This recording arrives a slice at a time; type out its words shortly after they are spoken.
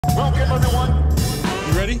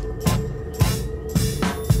ready?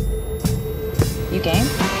 You game?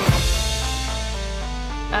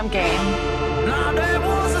 I'm game. Now there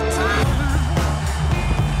was a time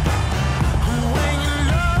when you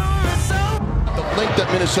loved me so. The link that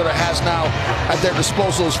Minnesota has now at their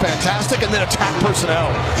disposal is fantastic, and then attack personnel.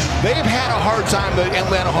 They've had a hard time, the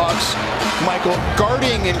Atlanta Hawks, Michael,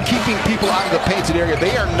 guarding and keeping people out of the painted area.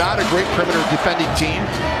 They are not a great perimeter defending team.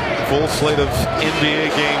 Full slate of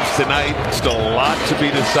NBA games tonight. Still a lot to be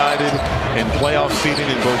decided in playoff seeding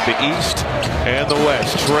in both the East and the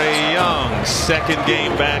West. Trae Young, second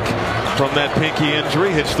game back from that pinky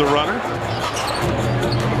injury, hits the runner.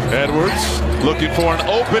 Edwards looking for an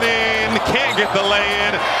opening, can't get the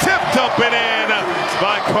lay-in, tipped up and in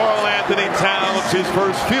by Karl Anthony Towns, his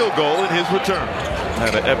first field goal in his return.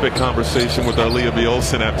 Had an epic conversation with Aaliyah B.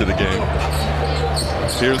 Olsen after the game.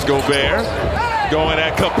 Here's Gobert. Going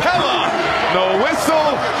at Capella. No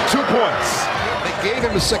whistle. 2 points. They gave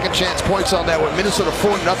him a second chance points on that one. Minnesota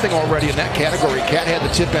 4-0 already in that category. Cat had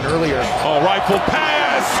the tip in earlier. Oh, rifle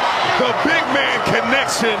pass. The big man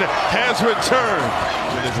connection has returned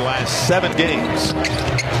in his last 7 games.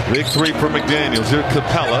 Big three for McDaniels. Here's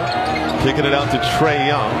Capella kicking it out to Trae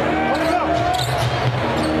Young.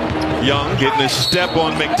 Young getting a step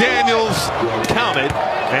on McDaniels. Counted,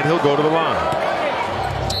 and he'll go to the line.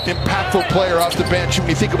 Impactful player off the bench. When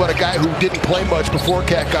you think about a guy who didn't play much before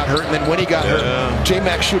Cat got hurt, and then when he got hurt,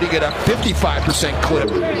 J-Mac shooting at a 55% clip.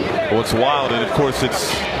 Well, it's wild, and of course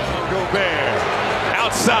it's Gobert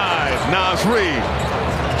outside. Naz Reid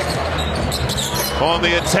on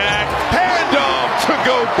the attack. Handoff to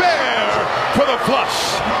Gobert for the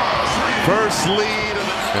flush. First lead.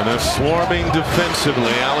 And they're swarming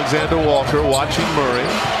defensively. Alexander Walker watching Murray.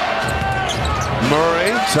 Murray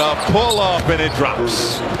to pull up, and it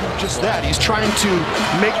drops. Just that. He's trying to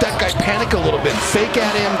make that guy panic a little bit. Fake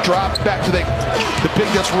at him, drop back to the big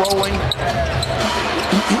that's rolling.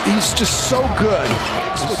 He's just so good.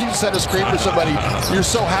 When you set a screen for somebody, you're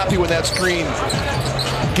so happy when that screen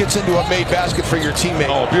gets into a made basket for your teammate.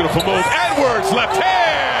 Oh, beautiful move. Edwards, left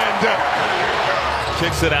hand.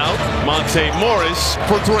 Kicks it out. Monte Morris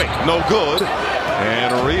for 3. No good.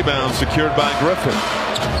 And a rebound secured by Griffin.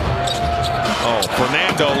 Oh,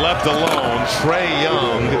 Fernando left alone. Trae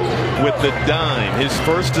Young with the dime. His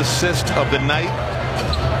first assist of the night.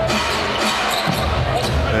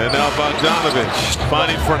 And now Bogdanovich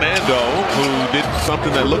finding Fernando, who did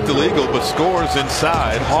something that looked illegal but scores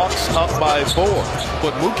inside. Hawks up by 4.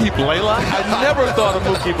 But Mookie Blaylock? I never thought of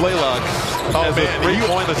Mookie Blaylock as a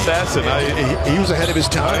three-point assassin. He was ahead of his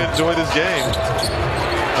time. I enjoyed his game.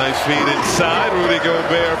 Nice feed inside. Rudy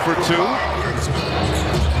Gobert for 2.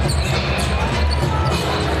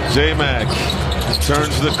 J-Mac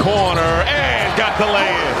turns the corner and got the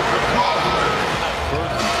lay-in.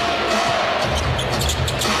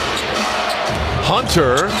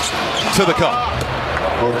 Hunter to the cup.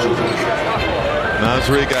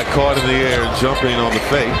 Nasri got caught in the air jumping on the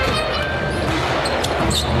fake.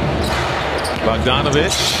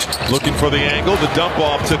 Bogdanovich looking for the angle. The dump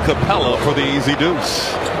off to Capella for the easy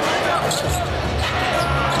deuce.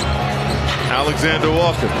 Alexander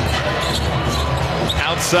Walker.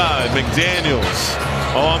 Outside, McDaniels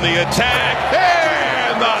on the attack,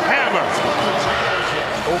 and the hammer.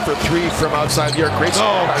 0 for 3 from outside the arc. Great.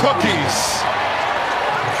 Oh, cookies.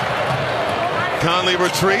 Conley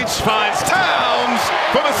retreats, finds Towns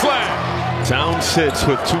for the slam. Towns sits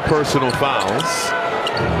with 2 personal fouls.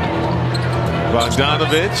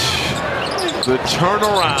 Bogdanovich, the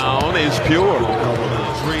turnaround is pure.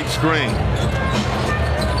 Reed screen.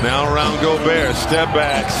 Now around Gobert, step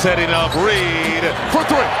back, setting up Reed for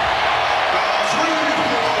 3.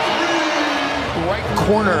 Right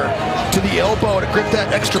corner to the elbow to grip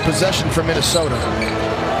that extra possession for Minnesota.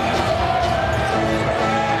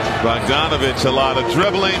 Bogdanovich, a lot of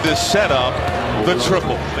dribbling to set up the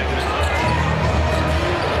triple.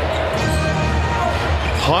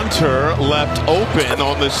 Hunter left open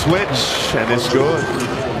on the switch, and it's good.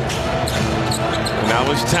 Now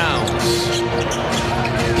it's Towns.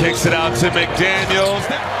 Kicks it out to McDaniels.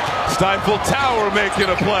 Stifle Tower making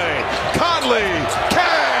a play. Conley,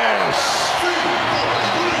 cash.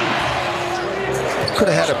 Could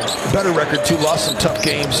have had a better record too. Lost some tough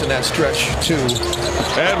games in that stretch too.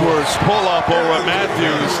 Edwards pull up over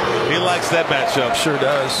Matthews. He likes that matchup. Sure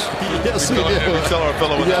does. Yes, we do. We tell our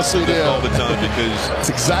fellow yes, we do. all the time because it's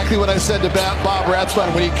exactly what I said to Bob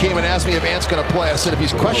Rathbun when he came and asked me if Ant's going to play. I said if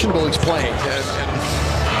he's questionable, he's playing.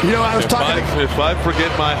 You know, I was talking. If I forget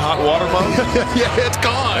my hot water mug, yeah, it's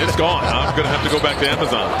gone. It's gone. I'm going to have to go back to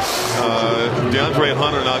Amazon. DeAndre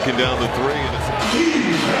Hunter knocking down the 3. And it's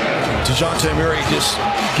DeJounte Murray just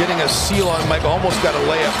getting a seal on Mike, almost got a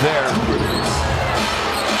layup there.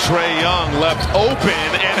 Trae Young left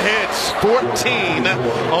open and hits 14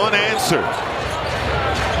 unanswered.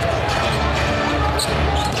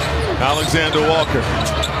 Alexander Walker.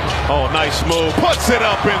 Oh, nice move. Puts it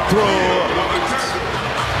up and through.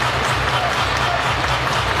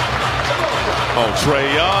 Oh, Trae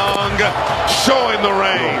Young showing the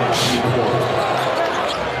range.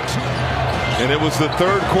 And it was the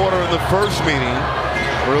third quarter in the first meeting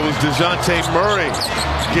where it was DeJounte Murray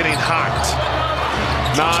getting hot.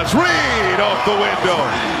 Naz Reid off the window.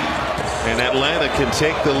 And Atlanta can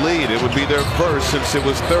take the lead. It would be their first since it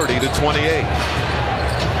was 30-28.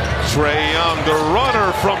 Trae Young, the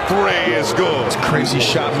runner from three, is good. It's crazy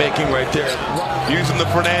shot making right there. Using the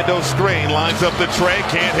Fernando screen, lines up the Trae,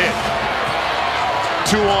 can't hit.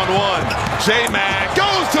 2-on-1. J-Mac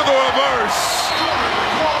goes to the reverse.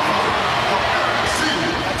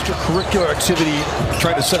 Extracurricular activity,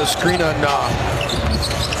 trying to set a screen on.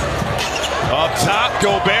 Up top,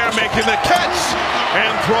 Gobert making the catch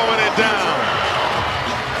and throwing it down.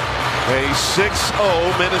 A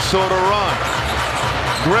 6-0 Minnesota run.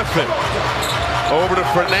 Griffin over to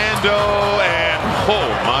Fernando, and oh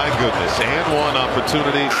my goodness, and one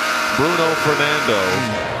opportunity. Bruno Fernando.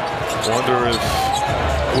 Wonder if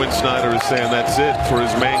Quinn Snyder is saying that's it for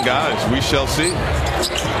his main guys. We shall see.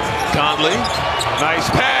 Conley, nice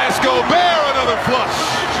pass. Gobert, another flush.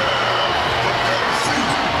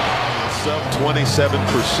 Sub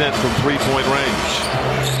 27% from three-point range.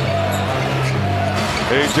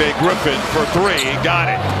 AJ Griffin for three, got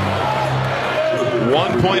it.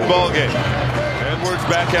 1-point ball game. Edwards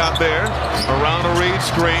back out there. Around a Reid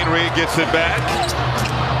screen. Reid gets it back.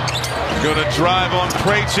 Gonna drive on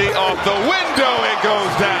Krejci off the window. It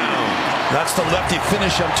goes down. That's the lefty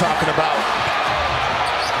finish I'm talking about.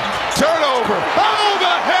 Turnover. Oh,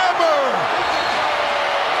 the hammer!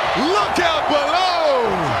 Look out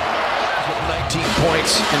below. 19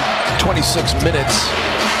 points in 26 minutes.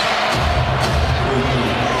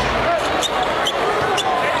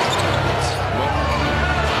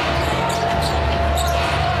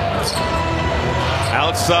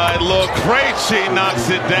 Outside look, Krejci knocks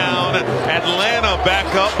it down. Atlanta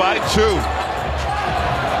back up by 2.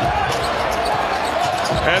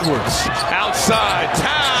 Edwards outside,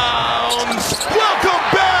 Towns, welcome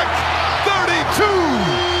back, 32.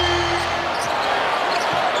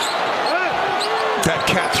 That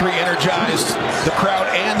Cat 3 energized the crowd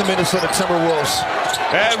and the Minnesota Timberwolves.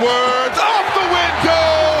 Edwards off the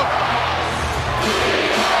window.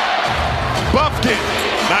 Buffkin,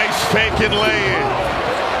 nice fake and lay-in.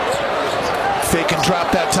 Fake and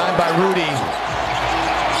drop that time by Rudy.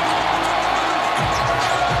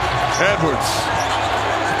 Edwards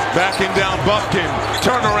backing down Buffkin.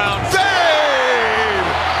 Turnaround. Save!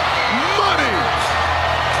 Money!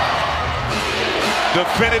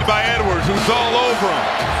 Defended by Edwards, who's all over him.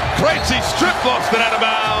 Krejci strip lost it out of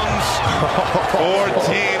bounds.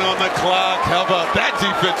 14 on the clock. How about that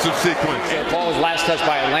defensive sequence? Ball's last touch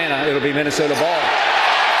by Atlanta. It'll be Minnesota ball.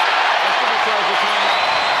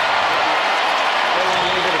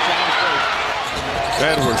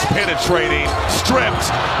 Edwards penetrating, stripped,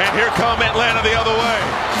 and here come Atlanta the other way.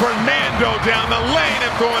 Fernando down the lane and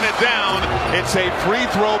throwing it down. It's a free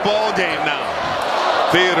throw ball game now.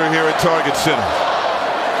 Theater here at Target Center.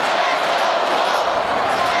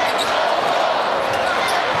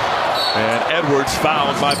 And Edwards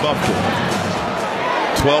fouled by Buffkin.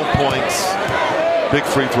 12 points. Big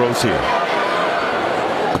free throws here.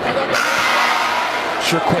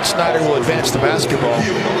 Sure, Quinn Snyder will advance the basketball.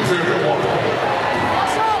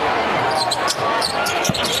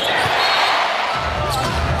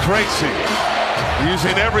 Krejci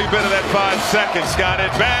using every bit of that 5 seconds. Got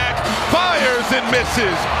it back. Fires and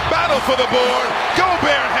misses. Battle for the board.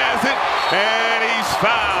 Gobert has it. And he's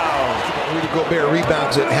fouled. Rudy Gobert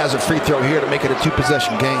rebounds it. Has a free throw here to make it a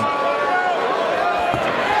 2-possession game.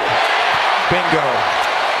 Bingo.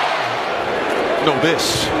 No,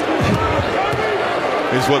 this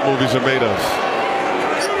is what movies are made of.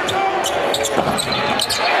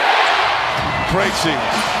 Krejci.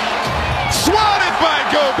 Swatted by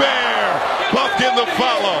Gobert. Buffkin the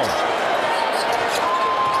follow.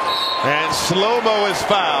 And Slow-Mo is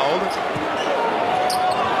fouled.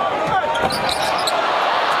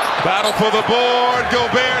 Battle for the board.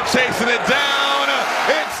 Gobert chasing it down.